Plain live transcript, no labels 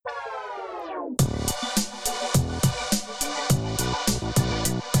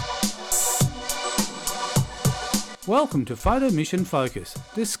Welcome to Photo Mission Focus,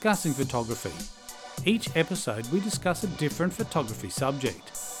 discussing photography. Each episode we discuss a different photography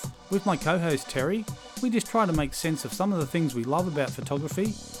subject. With my co-host Terry, we just try to make sense of some of the things we love about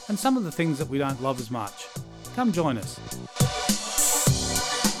photography and some of the things that we don't love as much. Come join us.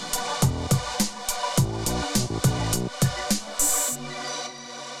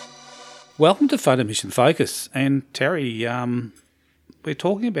 Welcome to Photo Mission Focus, and Terry, we're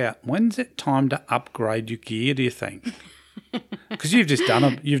talking about when's it time to upgrade your gear, do you think? Because you've just done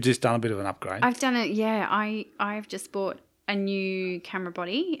a bit of an upgrade. I've done it, yeah. I've just bought a new camera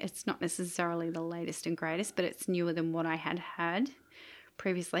body. It's not necessarily the latest and greatest, but it's newer than what I had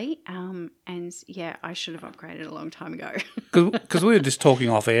previously. And yeah, I should have upgraded a long time ago. Because we were just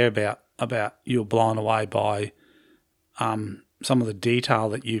talking off air about you were blown away by some of the detail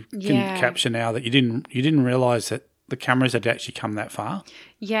that you can capture now that you didn't realise that the cameras had actually come that far.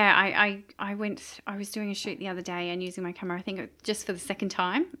 Yeah, I was doing a shoot the other day and using my camera, I think just for the second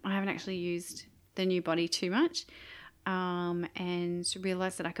time. I haven't actually used the new body too much, and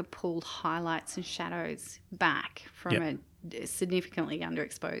realised that I could pull highlights and shadows back from a significantly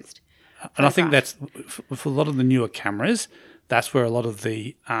underexposed photograph. And I think that's, for a lot of the newer cameras, that's where a lot of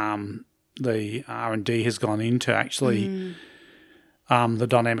the R&D has gone into actually. The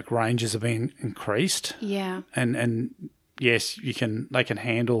dynamic ranges have been increased. Yeah. And yes, they can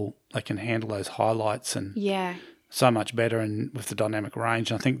handle those highlights and so much better and with the dynamic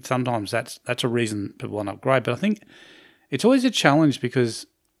range. And I think sometimes that's a reason people want to upgrade. But I think it's always a challenge because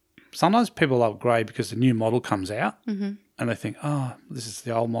sometimes people upgrade because the new model comes out and they think, oh, this is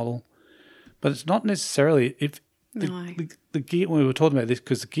the old model. But it's not necessarily the gear, when we were talking about this,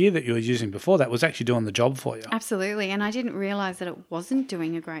 because the gear that you were using before that was actually doing the job for you. Absolutely, and I didn't realise that it wasn't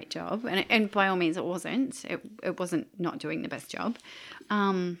doing a great job, and by all means it wasn't. It wasn't not doing the best job.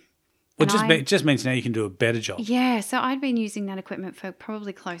 It just means now you can do a better job. Yeah, so I'd been using that equipment for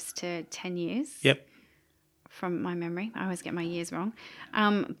probably close to 10 years. Yep. From my memory. I always get my years wrong.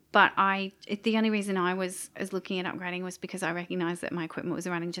 But the only reason I was looking at upgrading was because I recognised that my equipment was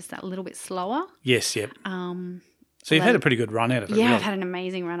running just that little bit slower. Yes, yep. So you've had a pretty good run out of it. Yeah, really. I've had an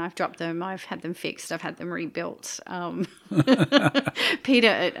amazing run. I've dropped them. I've had them fixed. I've had them rebuilt. Peter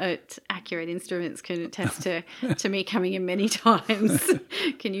at Accurate Instruments can attest to me coming in many times.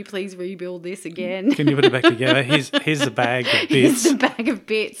 Can you please rebuild this again? Can you put it back together? Here's the bag of bits. Here's the bag of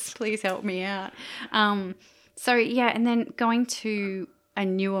bits. Please help me out. So, yeah, and then going to a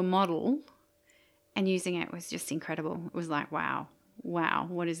newer model and using it was just incredible. It was like, wow,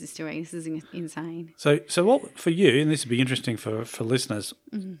 what is this doing? This is insane. So what for you, and this would be interesting for listeners,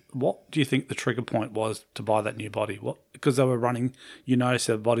 what do you think the trigger point was to buy that new body? Because they were running, you noticed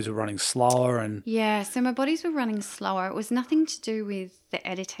their bodies were running slower and... Yeah, so my bodies were running slower. It was nothing to do with the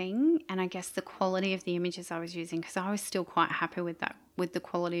editing and I guess the quality of the images I was using, because I was still quite happy with that, with the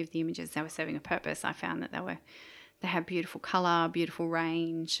quality of the images. They were serving a purpose. I found that they had beautiful colour, beautiful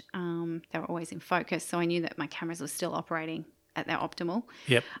range. They were always in focus, so I knew that my cameras were still operating at their optimal.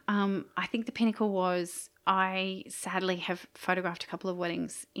 Yep. I think the pinnacle was I sadly have photographed a couple of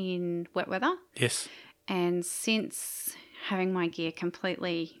weddings in wet weather. Yes. And since having my gear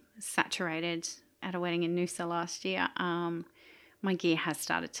completely saturated at a wedding in Noosa last year, my gear has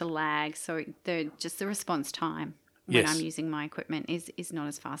started to lag. So the response time when I'm using my equipment is not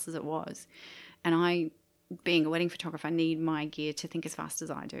as fast as it was. And I, being a wedding photographer, I need my gear to think as fast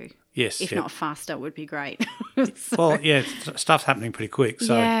as I do. Yes. If not faster, would be great. Stuff's happening pretty quick.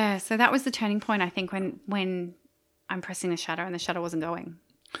 So. Yeah, so that was the turning point, I think, when I'm pressing the shutter and the shutter wasn't going.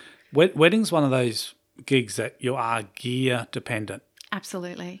 Wedding's one of those gigs that you are gear dependent.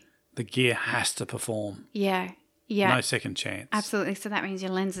 Absolutely. The gear has to perform. Yeah. No second chance. Absolutely. So that means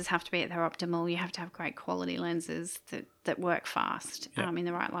your lenses have to be at their optimal. You have to have great quality lenses that work fast in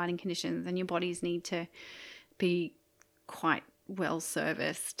the right lighting conditions, and your bodies need to be quite well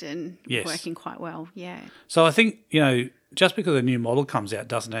serviced and working quite well. Yeah. So I think, just because a new model comes out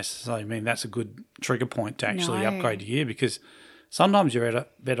doesn't necessarily mean that's a good trigger point to actually upgrade your gear, because sometimes you're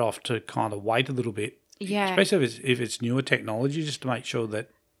better off to kind of wait a little bit. Yeah. Especially if it's newer technology, just to make sure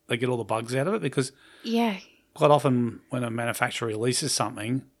that they get all the bugs out of it, because quite often when a manufacturer releases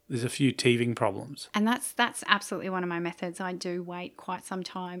something, there's a few teething problems. And that's absolutely one of my methods. I do wait quite some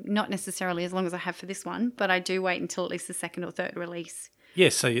time, not necessarily as long as I have for this one, but I do wait until at least the second or third release.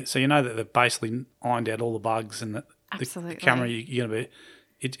 Yes, so you know that they've basically ironed out all the bugs and that the camera you're going to be...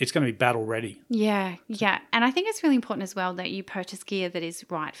 It's going to be battle ready. Yeah. And I think it's really important as well that you purchase gear that is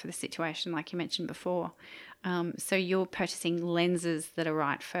right for the situation, like you mentioned before. So you're purchasing lenses that are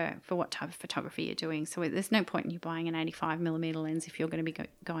right for what type of photography you're doing. So there's no point in you buying an 85mm lens if you're going to be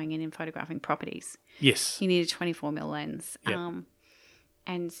going in and photographing properties. Yes. You need a 24mm lens. Yep.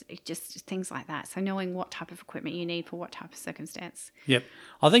 And just things like that. So knowing what type of equipment you need for what type of circumstance. Yep.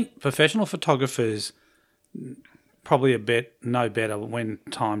 I think professional photographers probably know better when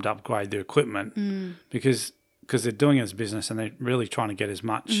time to upgrade their equipment because they're doing it as a business and they're really trying to get as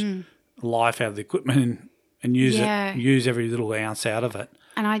much life out of the equipment and use every little ounce out of it.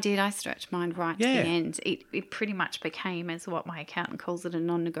 And I did. I stretched mine right to the end. It pretty much became, as what my accountant calls it, a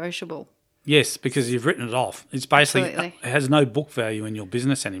non-negotiable. Yes, because you've written it off. It's basically, it has no book value in your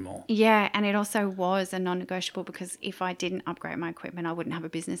business anymore. Yeah, and it also was a non-negotiable because if I didn't upgrade my equipment, I wouldn't have a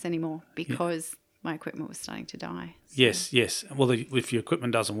business anymore because my equipment was starting to die. So. Yes. Well, if your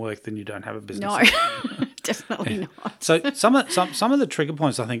equipment doesn't work, then you don't have a business. No, definitely not. So some of the trigger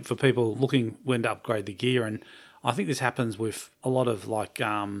points, I think, for people looking when to upgrade the gear, and I think this happens with a lot of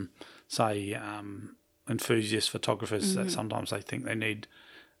enthusiast photographers that sometimes they think they need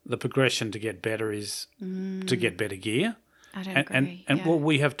the progression to get better is to get better gear. I don't agree. And what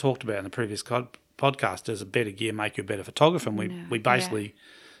we have talked about in the previous podcast, does a better gear make you a better photographer? And we basically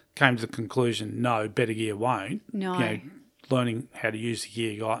came to the conclusion, no, better gear won't. No. Learning how to use the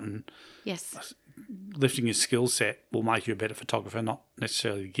gear you got and lifting your skill set will make you a better photographer, not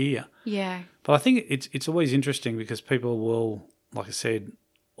necessarily the gear. Yeah. But I think it's always interesting because people will, like I said,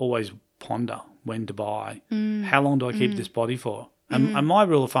 always ponder when to buy. How long do I keep this body for? And my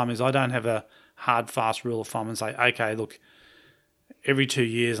rule of thumb is I don't have a hard, fast rule of thumb and say, okay, look, every 2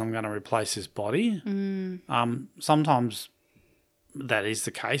 years I'm going to replace this body. Sometimes that is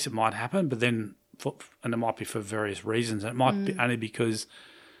the case. It might happen, but then, and it might be for various reasons. It might be only because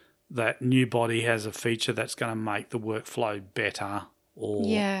that new body has a feature that's going to make the workflow better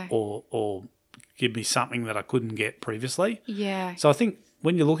or give me something that I couldn't get previously. Yeah. So I think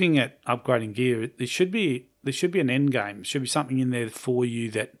when you're looking at upgrading gear, there should be an end game. There should be something in there for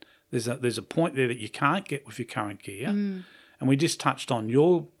you that there's a point there that you can't get with your current gear. And we just touched on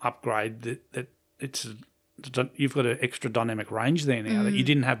your upgrade that you've got an extra dynamic range there now that you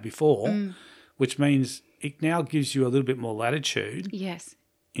didn't have before, which means it now gives you a little bit more latitude. Yes.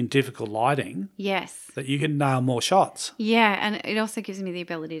 In difficult lighting. Yes. That you can nail more shots. Yeah, and it also gives me the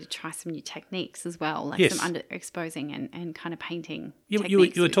ability to try some new techniques as well, like some underexposing and kind of painting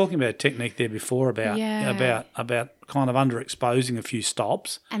techniques. You were talking about a technique there before about kind of underexposing a few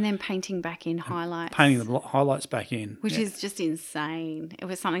stops. And then painting back in highlights. Painting the highlights back in. Which is just insane. It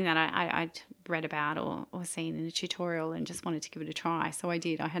was something that I'd read about or seen in a tutorial and just wanted to give it a try. So I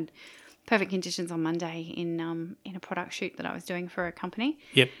did. I had perfect conditions on Monday in a product shoot that I was doing for a company.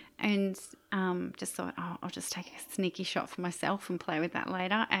 Yep. And just thought, I'll just take a sneaky shot for myself and play with that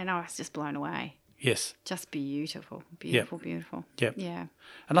later. And I was just blown away. Yes. Just beautiful. Beautiful. Yep. Yeah.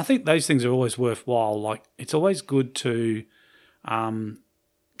 And I think those things are always worthwhile. Like, it's always good to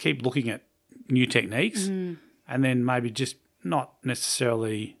keep looking at new techniques and then maybe just not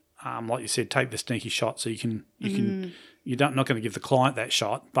necessarily, like you said, take the sneaky shot so you're not going to give the client that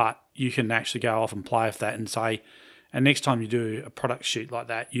shot, but you can actually go off and play with that and say, and next time you do a product shoot like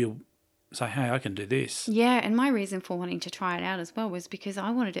that, you'll say, hey, I can do this. Yeah, and my reason for wanting to try it out as well was because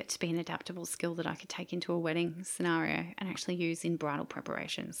I wanted it to be an adaptable skill that I could take into a wedding scenario and actually use in bridal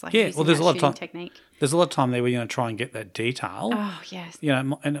preparations. Like there's a lot of time. Technique. There's a lot of time there where you're going to try and get that detail. Oh, yes.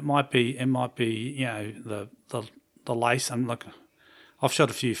 And it might be the lace. I'm like, I've shot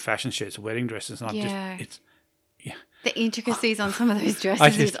a few fashion shoots of wedding dresses, and the intricacies on some of those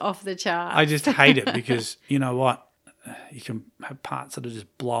dresses is off the chart. I just hate it because you know what, you can have parts that are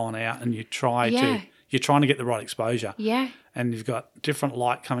just blowing out, and you're trying to get the right exposure. Yeah. And you've got different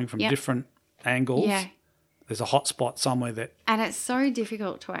light coming from different angles. Yeah. There's a hot spot somewhere that... And it's so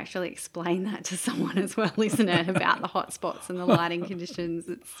difficult to actually explain that to someone as well, isn't it, about the hot spots and the lighting conditions.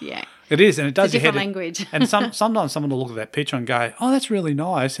 It is, and it does your head. Language. And sometimes someone will look at that picture and go, oh, that's really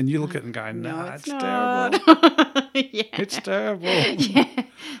nice. And you look at it and go, no, it's terrible. It's terrible. Yeah.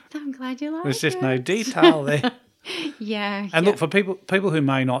 I'm glad you like it. There's just no detail there. Yeah. And look, for people who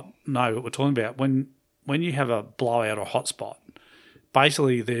may not know what we're talking about, when you have a blowout or hot spot,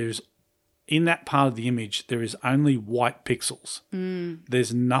 basically in that part of the image, there is only white pixels.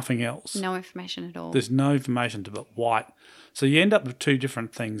 There's nothing else. No information at all. There's no information but white. So you end up with two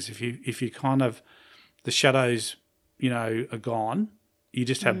different things. If you kind of, the shadows, are gone, you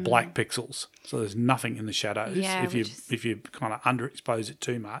just have black pixels. So there's nothing in the shadows. Yeah, if you kind of underexpose it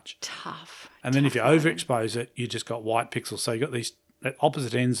too much. Tough. And then if you overexpose it, you just got white pixels. So you've got these at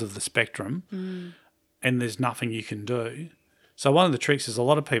opposite ends of the spectrum, and there's nothing you can do. So one of the tricks is a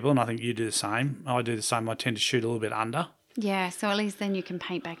lot of people, and I think you do the same. I do the same. I tend to shoot a little bit under. Yeah, so at least then you can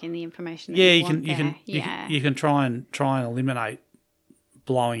paint back in the information. You can try and eliminate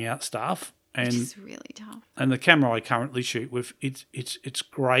blowing out stuff, and which is really tough. And the camera I currently shoot with, it's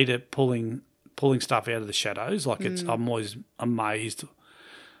great at pulling stuff out of the shadows. Like I'm always amazed.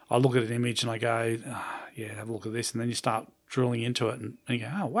 I look at an image and I go, have a look at this, and then you start drilling into it, and you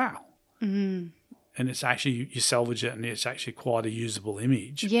go, oh wow. Mm-hmm. And it's actually, you salvage it and it's actually quite a usable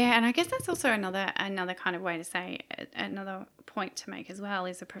image. Yeah, and I guess that's also another kind of way to say, another point to make as well,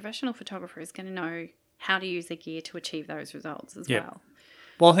 is a professional photographer is going to know how to use their gear to achieve those results as well.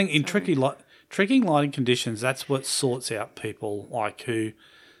 Well, I think in tricky lighting conditions, that's what sorts out people like who,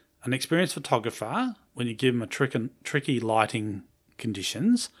 an experienced photographer, when you give them a tricky lighting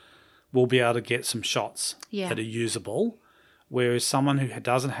conditions, will be able to get some shots that are usable. Whereas someone who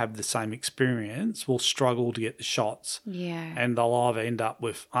doesn't have the same experience will struggle to get the shots. Yeah. And they'll either end up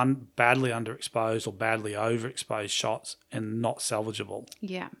with badly underexposed or badly overexposed shots and not salvageable.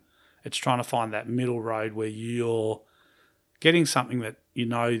 Yeah. It's trying to find that middle road where you're getting something that you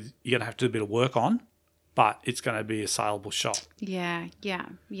know you're going to have to do a bit of work on, but it's going to be a saleable shot. Yeah.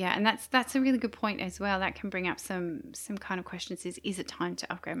 And that's a really good point as well. That can bring up some kind of questions. Is it time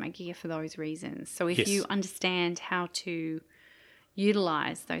to upgrade my gear for those reasons? So if you understand how to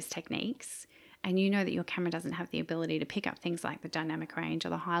utilize those techniques, and you know that your camera doesn't have the ability to pick up things like the dynamic range or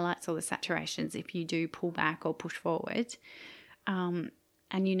the highlights or the saturations if you do pull back or push forward, and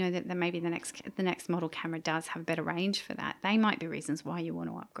you know that maybe the next model camera does have better range for that, they might be reasons why you want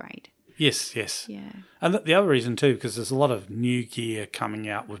to upgrade. Yes. Yeah. And the other reason too, because there's a lot of new gear coming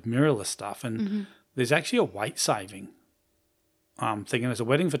out with mirrorless stuff, and there's actually a weight saving thing. And as a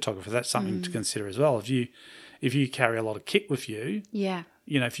wedding photographer, that's something to consider as well. If you carry a lot of kit with you,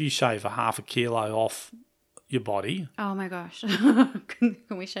 if you shave a half a kilo off your body. Oh my gosh. Can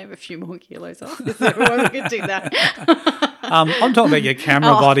we shave a few more kilos off? Is there a way we could do that? I'm talking about your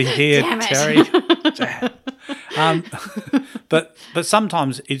camera body here, Terry. But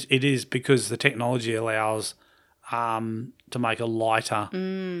sometimes it is because the technology allows to make a lighter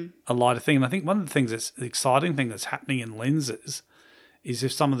thing. And I think one of the things the exciting thing that's happening in lenses is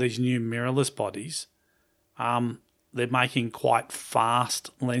if some of these new mirrorless bodies, they're making quite fast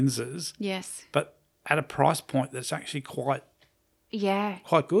lenses. Yes. But at a price point that's actually quite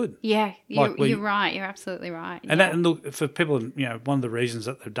good. Yeah, you're right. You're absolutely right. And look, for people, one of the reasons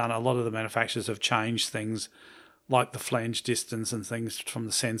that they've done, a lot of the manufacturers have changed things like the flange distance and things from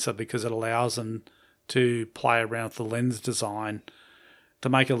the sensor, because it allows them to play around with the lens design to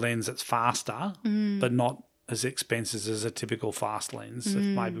make a lens that's faster but not as expensive as a typical fast lens,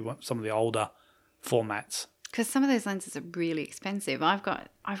 maybe some of the older formats. Because some of those lenses are really expensive. I've got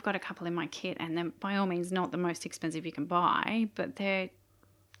a couple in my kit, and they're by all means not the most expensive you can buy, but they're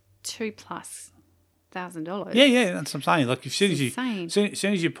 $2,000+. Yeah, that's what I'm saying. Like as soon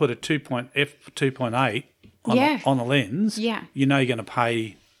as you put a 2.8 on a lens, you know you're going to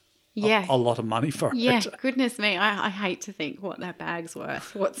pay a lot of money for it. Yeah, goodness me. I hate to think what that bag's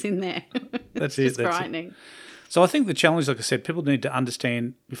worth, what's in there. It's just frightening. So I think the challenge, like I said, people need to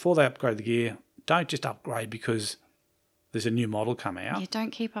understand before they upgrade the gear, don't just upgrade because there's a new model come out. Yeah,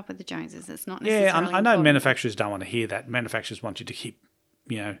 don't keep up with the Joneses. It's not necessarily I know manufacturers don't want to hear that. Manufacturers want you to keep,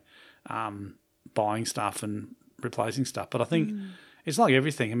 buying stuff and replacing stuff. But I think it's like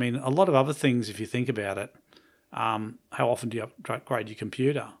everything. I mean, a lot of other things, if you think about it, how often do you upgrade your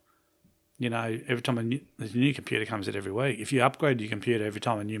computer? Every time there's a new computer comes out every week. If you upgrade your computer every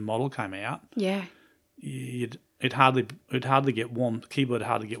time a new model came out, it'd hardly get warm. The keyboard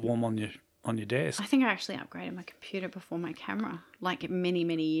hardly get warm on your desk. I think I actually upgraded my computer before my camera, like many,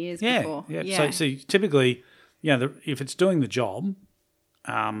 many years before. Yeah. So typically, if it's doing the job,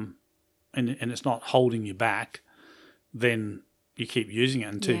 and it's not holding you back, then you keep using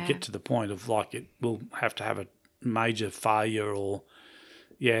it until you get to the point of like it will have to have a major failure or.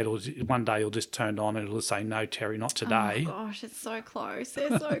 Yeah, one day you'll just turn on and it'll just say, no, Terry, not today. Oh, gosh, it's so close.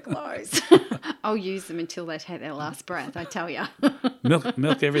 They're so close. I'll use them until they take their last breath, I tell you.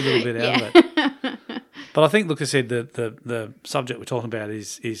 milk every little bit out of it. But I think, look, I said, the subject we're talking about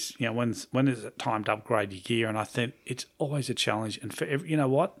is when is it time to upgrade your gear? And I think it's always a challenge. And for every,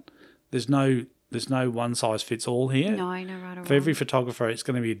 what? There's no one size fits all here. No, right or wrong. For every photographer, it's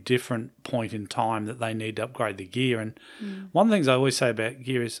going to be a different point in time that they need to upgrade the gear. And one of the things I always say about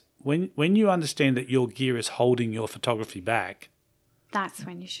gear is when you understand that your gear is holding your photography back, that's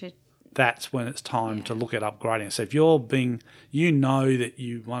when you should. That's when it's time to look at upgrading. So if you're that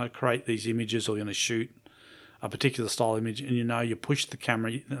you want to create these images or you're going to shoot a particular style image and you push the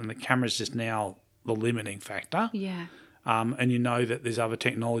camera and the camera's just now the limiting factor. Yeah. and you know that there's other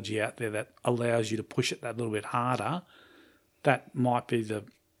technology out there that allows you to push it that little bit harder, that might be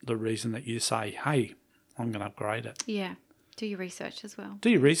the reason that you say, hey, I'm going to upgrade it. Yeah. Do your research as well. Do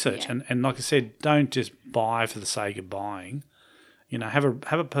your research. Yeah. And like I said, don't just buy for the sake of buying. You know, have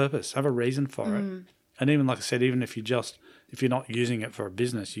a purpose, have a reason for it. And even like I said, even if you're not using it for a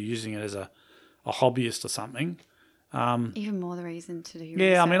business, you're using it as a hobbyist or something. Even more the reason to do your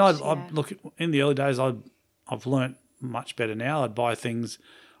research. I mean, I'd look, in the early days, I've learnt much better now. I'd buy things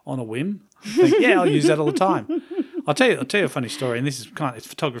on a whim. Think, I'll use that all the time. I'll tell you a funny story, and this is it's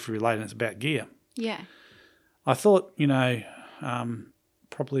photography related, and it's about gear. Yeah. I thought,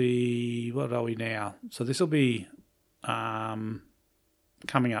 probably, what are we now? So this will be coming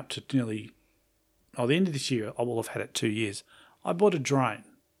up to nearly, the end of this year. I will have had it 2 years. I bought a drone.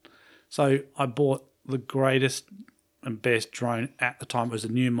 So I bought the greatest and best drone at the time. It was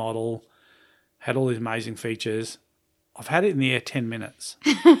a new model, had all these amazing features. I've had it in the air 10 minutes.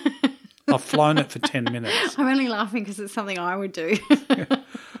 I've flown it for 10 minutes. I'm only laughing because it's something I would do.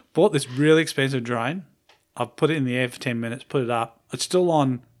 Bought this really expensive drone. I've put it in the air for 10 minutes, put it up. It's still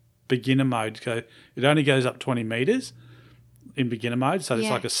on beginner mode. So it only goes up 20 metres in beginner mode. So it's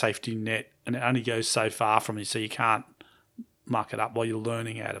like a safety net, and it only goes so far from you, so you can't muck it up while you're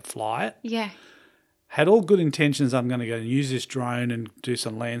learning how to fly it. Yeah. Had all good intentions. I'm going to go and use this drone and do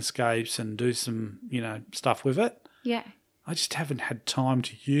some landscapes and do some, stuff with it. Yeah. I just haven't had time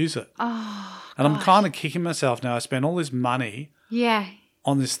to use it. Oh, and I'm kind of kicking myself now. I spent all this money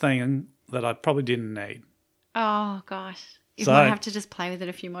on this thing that I probably didn't need. Oh, gosh. You might have to just play with it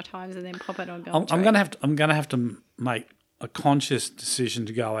a few more times and then pop it on Gumtree. I'm going to have to make a conscious decision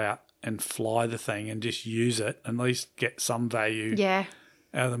to go out and fly the thing and just use it, and at least get some value out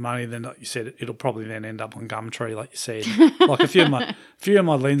of the money. Then, like you said, it'll probably then end up on Gumtree, like you said. Like a few of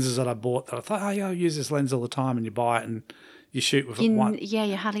my lenses that I bought that I thought, I'll use this lens all the time, and you buy it and you shoot with it once. Yeah,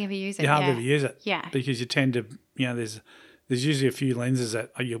 you hardly ever use it. You hardly ever use it. Yeah. Because you tend to, there's usually a few lenses that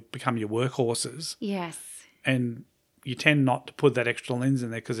you become your workhorses. Yes. And you tend not to put that extra lens in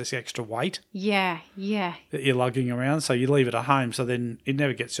there because it's extra weight. Yeah. That you're lugging around, so you leave it at home, so then it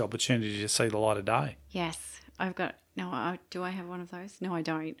never gets the opportunity to see the light of day. Yes. Do I have one of those? No, I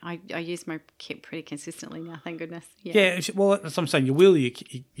don't. I use my kit pretty consistently now, thank goodness. Yeah, well, that's what I'm saying.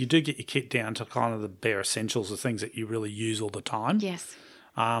 You do get your kit down to kind of the bare essentials, the things that you really use all the time. Yes.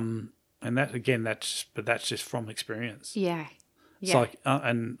 And that, again, that's just from experience. Yeah. It's like,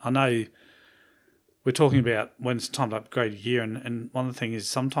 and I know we're talking about when it's time to upgrade your gear, and one of the things is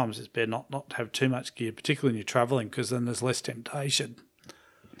sometimes it's better not to have too much gear, particularly when you're travelling, because then there's less temptation.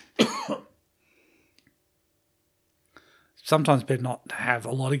 Sometimes better not to have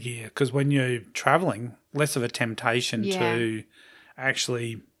a lot of gear, because when you're travelling, less of a temptation to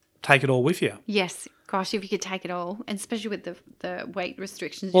actually take it all with you. Yes. Gosh, if you could take it all, and especially with the weight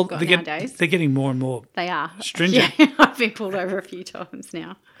restrictions you've got nowadays. They're getting more and more stringent. Yeah, I've been pulled over a few times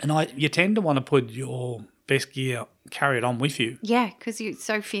now. And you tend to want to put your best gear, carry it on with you. Yeah, because you're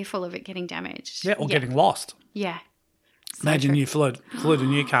so fearful of it getting damaged. Yeah, or getting lost. Yeah. So imagine you flew to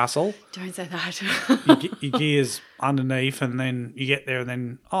Newcastle. Don't say that. your gear's underneath, and then you get there, and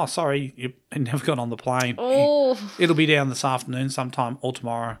then, sorry, you never got on the plane. Oh. It'll be down this afternoon sometime or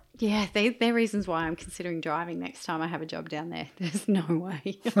tomorrow. Yeah, they're reasons why I'm considering driving next time I have a job down there. There's no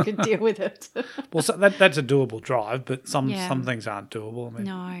way I could deal with it. Well, so that's a doable drive, but some things aren't doable. I mean,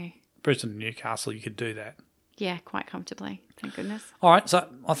 no. Brisbane and Newcastle, you could do that. Yeah, quite comfortably. Thank goodness. All right, so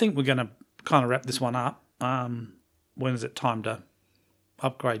I think we're going to kind of wrap this one up. When is it time to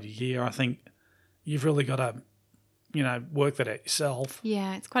upgrade your gear? I think you've really got to, work that out yourself.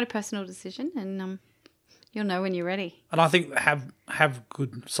 Yeah, it's quite a personal decision, and you'll know when you're ready. And I think have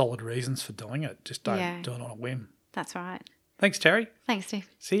good, solid reasons for doing it. Just don't do it on a whim. That's right. Thanks, Terry. Thanks, Steve.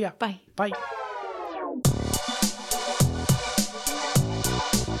 See ya. Bye. Bye.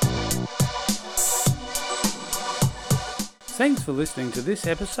 Thanks for listening to this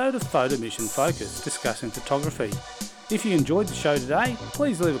episode of Photo Mission Focus, discussing photography. If you enjoyed the show today,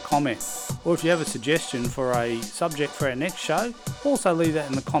 please leave a comment. Or if you have a suggestion for a subject for our next show, also leave that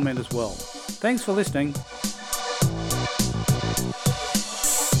in the comment as well. Thanks for listening.